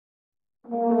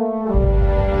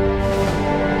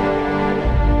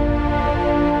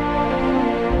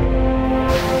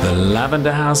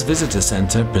Lavender House Visitor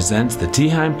Center presents the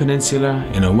Tihany Peninsula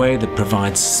in a way that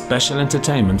provides special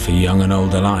entertainment for young and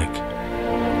old alike.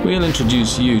 We'll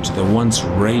introduce you to the once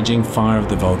raging fire of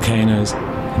the volcanoes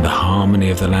and the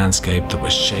harmony of the landscape that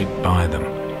was shaped by them.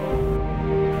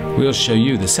 We'll show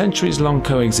you the centuries-long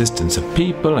coexistence of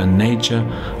people and nature,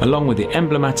 along with the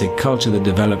emblematic culture that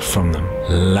developed from them,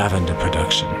 lavender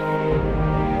production.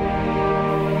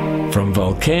 From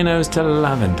volcanoes to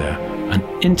lavender, an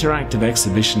interactive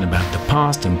exhibition about the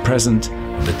past and present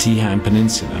of the Tihany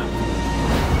Peninsula.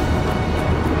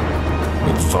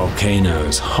 With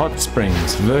volcanoes, hot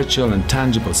springs, virtual and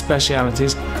tangible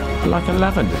specialities like a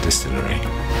lavender distillery.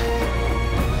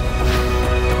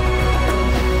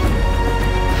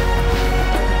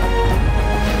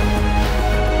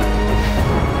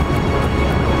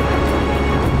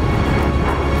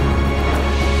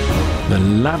 The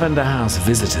Lavender House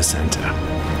Visitor Center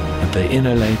at the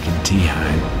Inner Lake in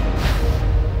Tihany.